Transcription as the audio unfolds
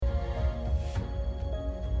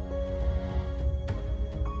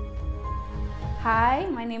Hi,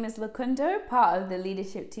 my name is Lakundo, part of the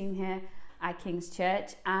leadership team here at King's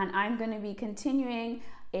Church, and I'm going to be continuing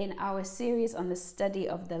in our series on the study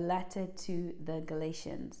of the letter to the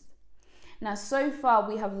Galatians. Now, so far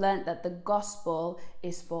we have learned that the gospel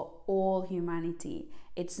is for all humanity.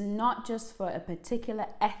 It's not just for a particular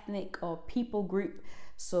ethnic or people group,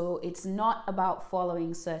 so it's not about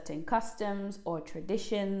following certain customs or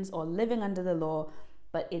traditions or living under the law,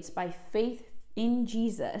 but it's by faith in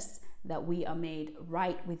Jesus that we are made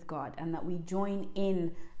right with God and that we join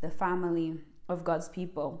in the family of God's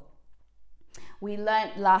people. We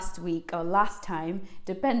learned last week or last time,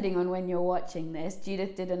 depending on when you're watching this,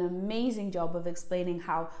 Judith did an amazing job of explaining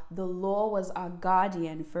how the law was our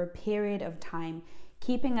guardian for a period of time,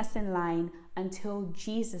 keeping us in line until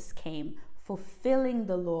Jesus came, fulfilling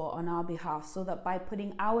the law on our behalf, so that by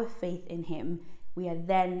putting our faith in him, we are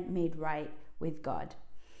then made right with God.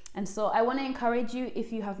 And so I want to encourage you,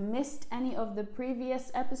 if you have missed any of the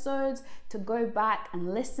previous episodes, to go back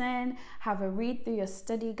and listen, have a read through your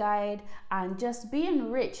study guide, and just be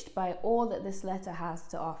enriched by all that this letter has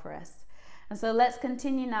to offer us. And so let's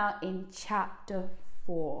continue now in chapter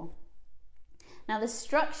 4. Now, the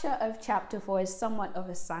structure of chapter 4 is somewhat of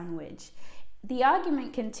a sandwich. The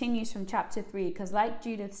argument continues from chapter 3 because, like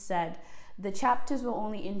Judith said, the chapters were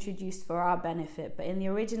only introduced for our benefit, but in the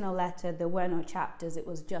original letter, there were no chapters. It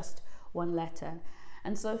was just one letter.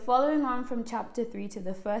 And so following on from chapter 3 to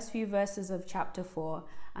the first few verses of chapter 4,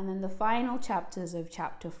 and then the final chapters of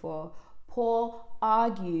chapter 4, Paul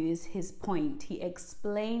argues his point. He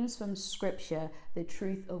explains from scripture the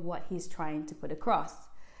truth of what he's trying to put across.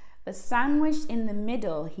 But sandwiched in the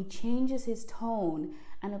middle, he changes his tone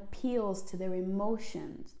and appeals to their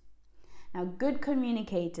emotions. Now, good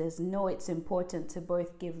communicators know it's important to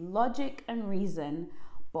both give logic and reason,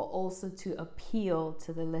 but also to appeal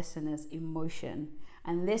to the listener's emotion.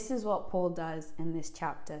 And this is what Paul does in this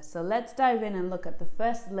chapter. So let's dive in and look at the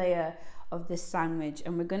first layer of this sandwich.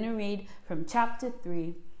 And we're going to read from chapter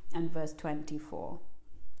 3 and verse 24.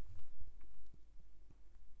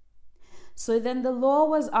 So then the law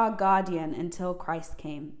was our guardian until Christ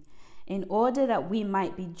came, in order that we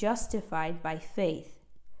might be justified by faith.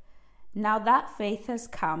 Now that faith has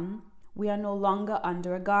come, we are no longer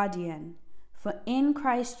under a guardian. For in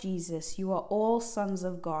Christ Jesus you are all sons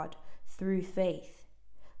of God through faith.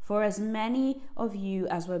 For as many of you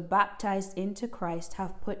as were baptized into Christ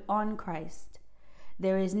have put on Christ.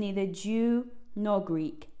 There is neither Jew nor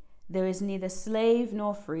Greek. There is neither slave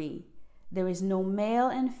nor free. There is no male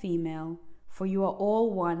and female, for you are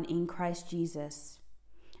all one in Christ Jesus.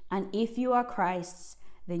 And if you are Christ's,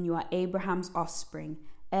 then you are Abraham's offspring,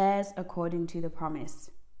 heirs according to the promise.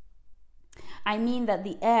 I mean that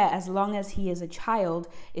the heir, as long as he is a child,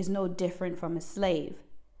 is no different from a slave,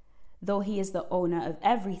 though he is the owner of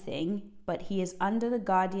everything, but he is under the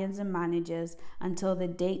guardians and managers until the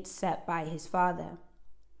date set by his father.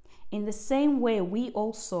 In the same way, we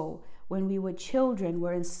also, when we were children,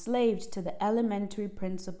 were enslaved to the elementary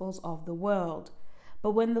principles of the world.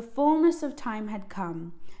 But when the fullness of time had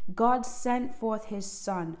come, God sent forth his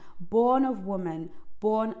Son, born of woman,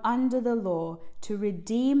 born under the law, to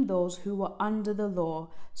redeem those who were under the law,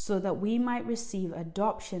 so that we might receive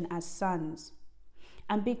adoption as sons.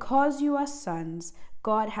 And because you are sons,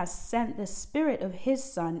 God has sent the Spirit of his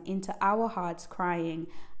Son into our hearts, crying,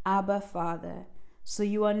 Abba, Father. So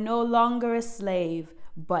you are no longer a slave,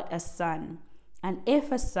 but a son. And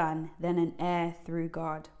if a son, then an heir through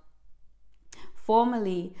God.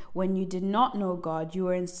 Formerly, when you did not know God, you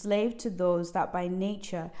were enslaved to those that by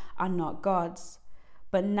nature are not God's.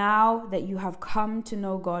 But now that you have come to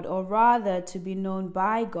know God, or rather to be known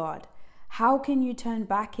by God, how can you turn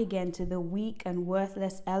back again to the weak and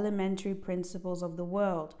worthless elementary principles of the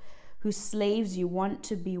world, whose slaves you want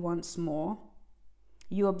to be once more?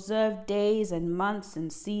 You observe days and months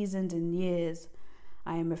and seasons and years.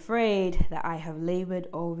 I am afraid that I have labored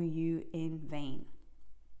over you in vain.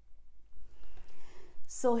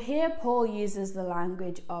 So here Paul uses the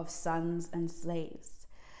language of sons and slaves.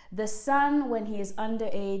 The son, when he is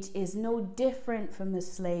underage, is no different from a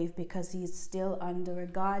slave because he is still under a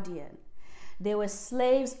guardian. They were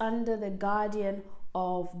slaves under the guardian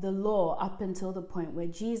of the law up until the point where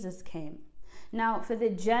Jesus came. Now, for the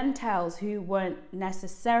Gentiles who weren't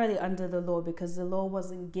necessarily under the law because the law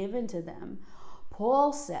wasn't given to them,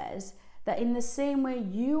 Paul says that in the same way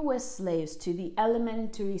you were slaves to the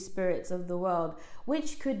elementary spirits of the world,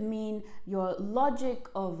 which could mean your logic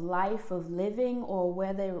of life, of living, or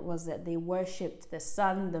whether it was that they worshipped the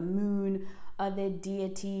sun, the moon, other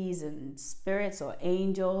deities and spirits or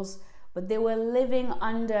angels, but they were living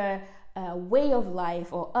under a way of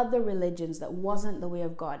life or other religions that wasn't the way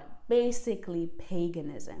of God. basically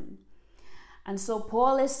paganism. And so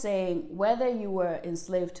Paul is saying whether you were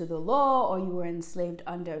enslaved to the law or you were enslaved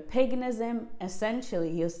under paganism,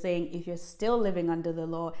 essentially he's saying if you're still living under the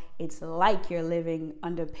law, it's like you're living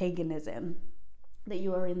under paganism, that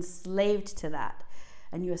you are enslaved to that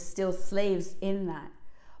and you are still slaves in that.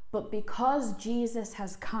 But because Jesus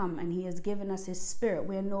has come and he has given us his spirit,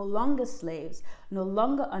 we are no longer slaves, no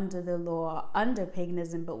longer under the law, under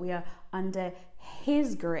paganism, but we are under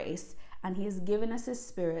his grace. And he has given us his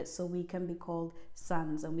spirit so we can be called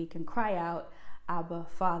sons and we can cry out, Abba,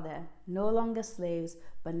 Father. No longer slaves,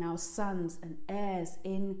 but now sons and heirs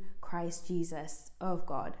in Christ Jesus of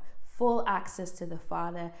God. Full access to the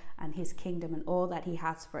Father and his kingdom and all that he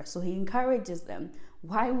has for us. So he encourages them.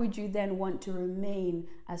 Why would you then want to remain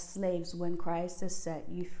as slaves when Christ has set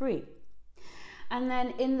you free? And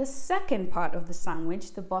then in the second part of the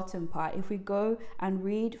sandwich, the bottom part, if we go and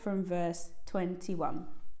read from verse 21.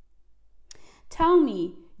 Tell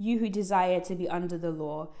me, you who desire to be under the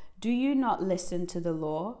law, do you not listen to the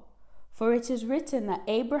law? For it is written that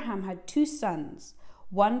Abraham had 2 sons,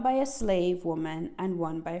 one by a slave woman and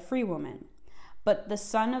one by a free woman. But the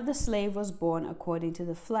son of the slave was born according to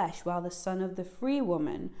the flesh, while the son of the free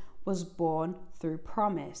woman was born through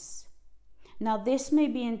promise. Now this may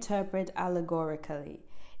be interpreted allegorically.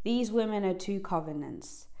 These women are 2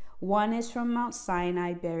 covenants. One is from Mount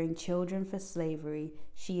Sinai, bearing children for slavery.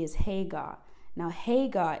 She is Hagar. Now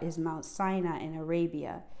Hagar is Mount Sinai in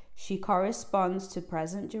Arabia. She corresponds to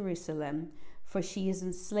present Jerusalem, for she is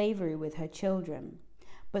in slavery with her children.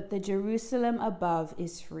 But the Jerusalem above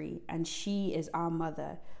is free, and she is our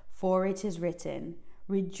mother. For it is written,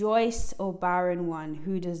 Rejoice, O barren one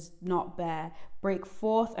who does not bear. Break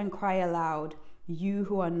forth and cry aloud, you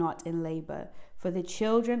who are not in labor. For the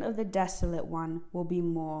children of the desolate one will be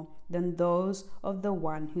more than those of the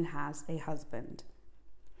one who has a husband.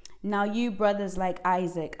 Now you, brothers, like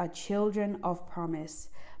Isaac, are children of promise.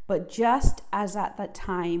 But just as at that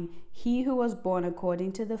time he who was born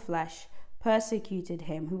according to the flesh persecuted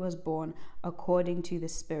him who was born according to the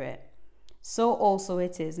Spirit, so also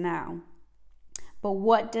it is now. But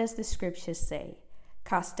what does the scripture say?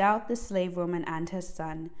 Cast out the slave woman and her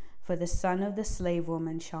son, for the son of the slave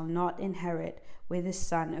woman shall not inherit with the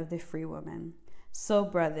son of the free woman. So,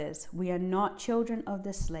 brothers, we are not children of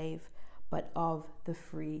the slave, but of the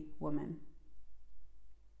free woman.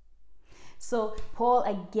 So Paul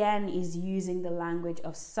again is using the language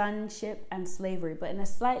of sonship and slavery, but in a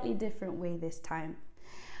slightly different way this time.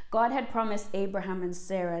 God had promised Abraham and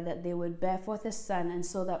Sarah that they would bear forth a son, and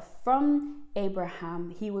so that from Abraham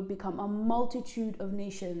he would become a multitude of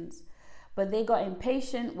nations. But they got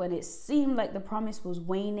impatient when it seemed like the promise was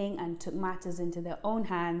waning and took matters into their own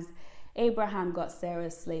hands. Abraham got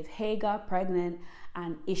Sarah's slave Hagar pregnant,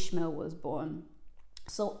 and Ishmael was born.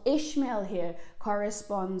 So Ishmael here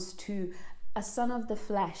corresponds to a son of the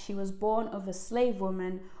flesh. He was born of a slave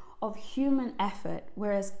woman of human effort,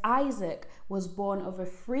 whereas Isaac was born of a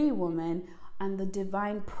free woman and the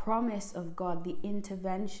divine promise of God, the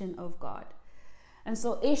intervention of God. And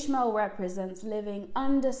so Ishmael represents living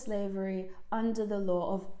under slavery, under the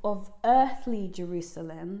law of earthly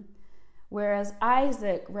Jerusalem, whereas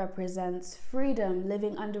Isaac represents freedom,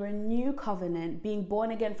 living under a new covenant, being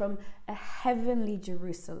born again from a heavenly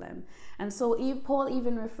Jerusalem. And so Paul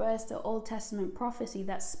even refers to Old Testament prophecy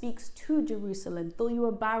that speaks to Jerusalem. Though you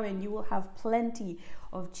are barren, you will have plenty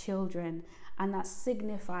of children. And that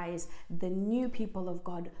signifies the new people of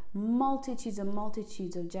God, multitudes and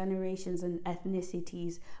multitudes of generations and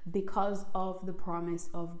ethnicities, because of the promise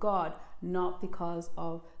of God, not because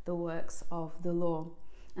of the works of the law.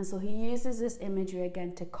 And so he uses this imagery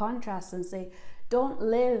again to contrast and say, don't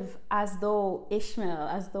live as though Ishmael,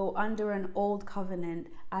 as though under an old covenant,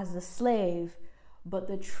 as a slave, but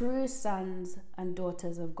the true sons and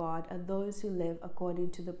daughters of God are those who live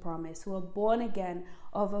according to the promise, who are born again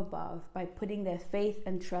of above by putting their faith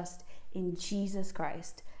and trust in Jesus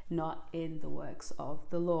Christ, not in the works of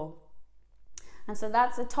the law. And so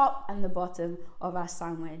that's the top and the bottom of our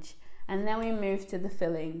sandwich. And then we move to the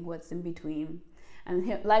filling, what's in between.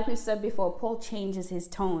 And like we said before, Paul changes his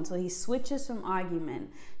tone. So he switches from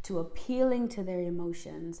argument to appealing to their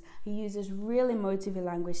emotions. He uses real emotive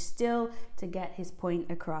language still to get his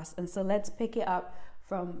point across. And so let's pick it up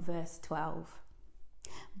from verse 12.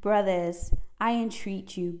 Brothers, I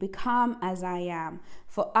entreat you, become as I am,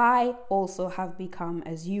 for I also have become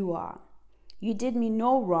as you are. You did me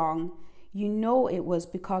no wrong. You know it was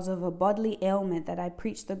because of a bodily ailment that I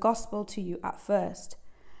preached the gospel to you at first.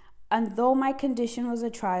 And though my condition was a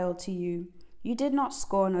trial to you, you did not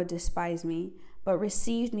scorn or despise me, but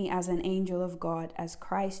received me as an angel of God, as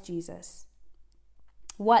Christ Jesus.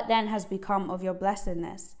 What then has become of your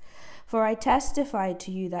blessedness? For I testify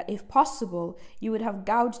to you that if possible, you would have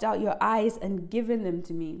gouged out your eyes and given them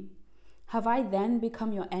to me. Have I then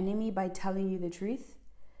become your enemy by telling you the truth?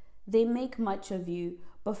 They make much of you,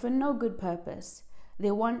 but for no good purpose.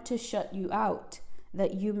 They want to shut you out,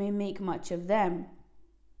 that you may make much of them.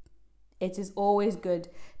 It is always good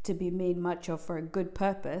to be made much of for a good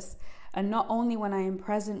purpose, and not only when I am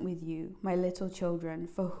present with you, my little children,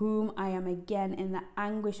 for whom I am again in the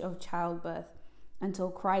anguish of childbirth,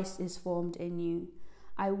 until Christ is formed in you.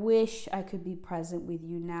 I wish I could be present with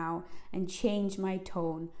you now and change my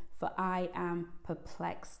tone, for I am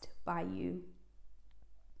perplexed by you.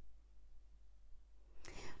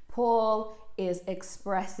 Paul is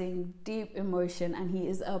expressing deep emotion, and he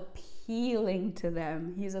is appealing to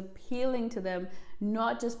them. He's appealing to them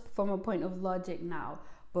not just from a point of logic now,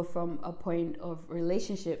 but from a point of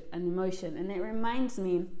relationship and emotion. And it reminds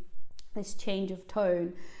me this change of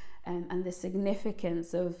tone and the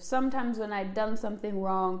significance of sometimes when I'd done something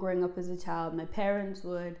wrong growing up as a child, my parents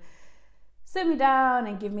would sit me down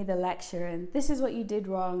and give me the lecture, and this is what you did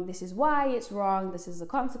wrong, this is why it's wrong, this is the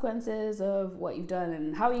consequences of what you've done,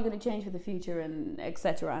 and how are you going to change for the future, and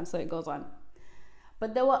etc. And so it goes on.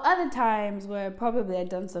 But there were other times where probably I'd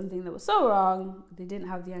done something that was so wrong, they didn't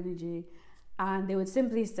have the energy, and they would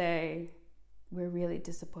simply say, we're really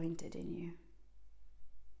disappointed in you.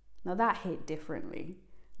 Now that hit differently.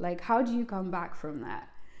 Like, how do you come back from that?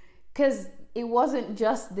 Because it wasn't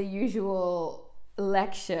just the usual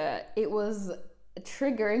lecture, it was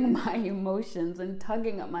triggering my emotions and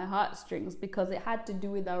tugging at my heartstrings because it had to do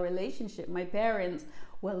with our relationship. My parents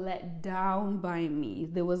were let down by me.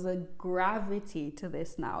 There was a gravity to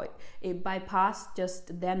this now. It bypassed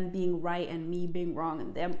just them being right and me being wrong,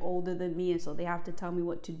 and them older than me, and so they have to tell me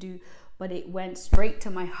what to do. But it went straight to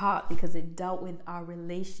my heart because it dealt with our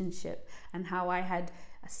relationship and how I had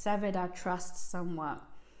severed our trust somewhat.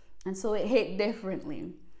 And so it hit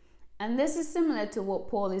differently. And this is similar to what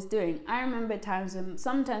Paul is doing. I remember times when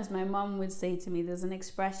sometimes my mom would say to me, there's an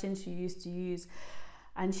expression she used to use,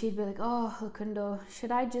 and she'd be like, oh, Lukundo,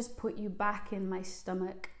 should I just put you back in my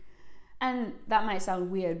stomach? And that might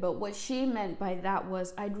sound weird, but what she meant by that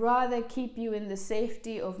was, I'd rather keep you in the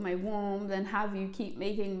safety of my womb than have you keep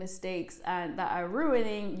making mistakes and that are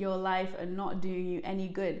ruining your life and not doing you any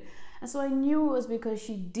good. And so I knew it was because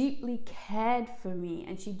she deeply cared for me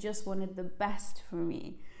and she just wanted the best for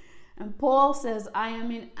me. And Paul says, I am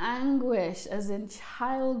in anguish as in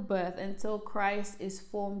childbirth until Christ is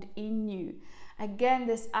formed in you. Again,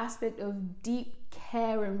 this aspect of deep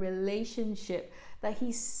care and relationship, that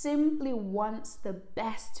he simply wants the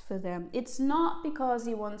best for them. It's not because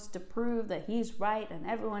he wants to prove that he's right and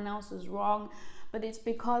everyone else is wrong, but it's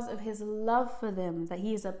because of his love for them that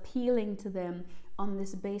he is appealing to them on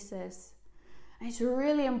this basis. And it's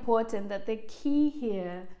really important that the key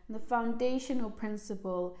here, the foundational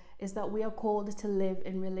principle, is that we are called to live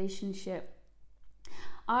in relationship.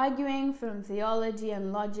 Arguing from theology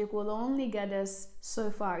and logic will only get us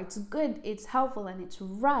so far. It's good, it's helpful, and it's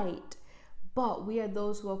right. But we are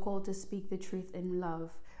those who are called to speak the truth in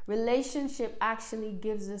love. Relationship actually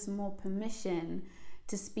gives us more permission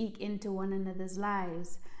to speak into one another's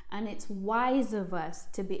lives. And it's wise of us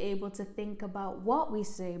to be able to think about what we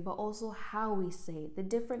say, but also how we say it, the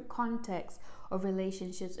different contexts of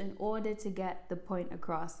relationships in order to get the point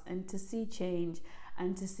across and to see change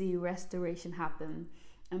and to see restoration happen.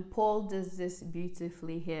 And Paul does this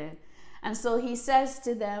beautifully here. And so he says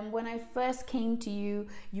to them, when I first came to you,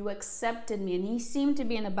 you accepted me. And he seemed to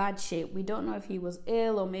be in a bad shape. We don't know if he was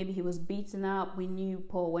ill or maybe he was beaten up. We knew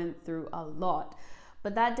Paul went through a lot.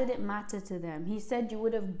 But that didn't matter to them. He said, you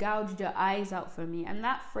would have gouged your eyes out for me. And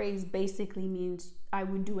that phrase basically means I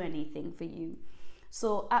would do anything for you.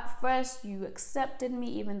 So at first you accepted me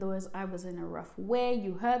even though I was in a rough way.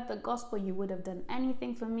 You heard the gospel, you would have done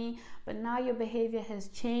anything for me. But now your behavior has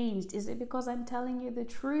changed. Is it because I'm telling you the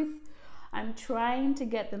truth? I'm trying to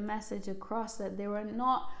get the message across that there are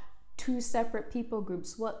not two separate people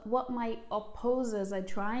groups. What my opposers are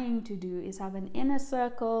trying to do is have an inner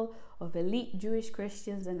circle of elite Jewish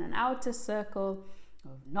Christians and an outer circle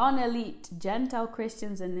of non-elite Gentile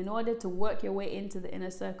Christians, and in order to work your way into the inner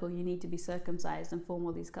circle, you need to be circumcised and form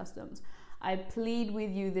all these customs. I plead with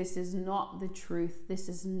you, this is not the truth. This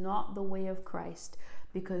is not the way of Christ,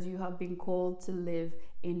 because you have been called to live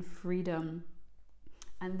in freedom.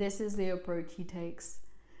 And this is the approach he takes.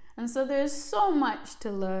 And so there's so much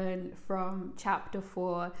to learn from chapter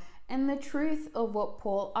 4 and the truth of what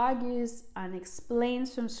Paul argues and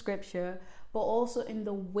explains from scripture, but also in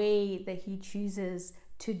the way that he chooses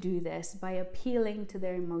to do this by appealing to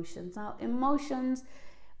their emotions. Now, emotions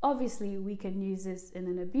Obviously, we can use this in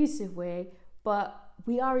an abusive way, but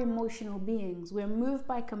we are emotional beings. We're moved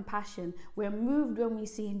by compassion. We're moved when we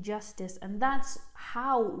see injustice, and that's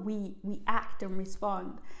how we act and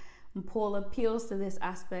respond. And Paul appeals to this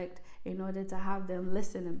aspect in order to have them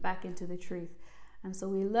listen and back into the truth. And so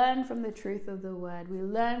we learn from the truth of the word. We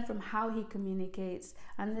learn from how he communicates.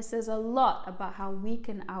 And this says a lot about how we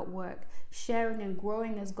can outwork, sharing and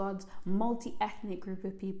growing as God's multi-ethnic group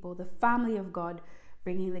of people, the family of God,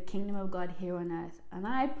 bringing the kingdom of God here on earth. And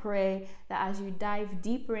I pray that as you dive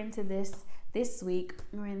deeper into this week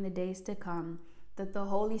or in the days to come, that the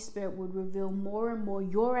Holy Spirit would reveal more and more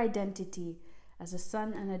your identity as a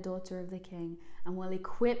son and a daughter of the King, and will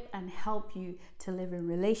equip and help you to live in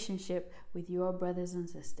relationship with your brothers and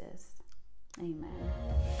sisters.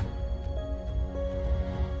 Amen.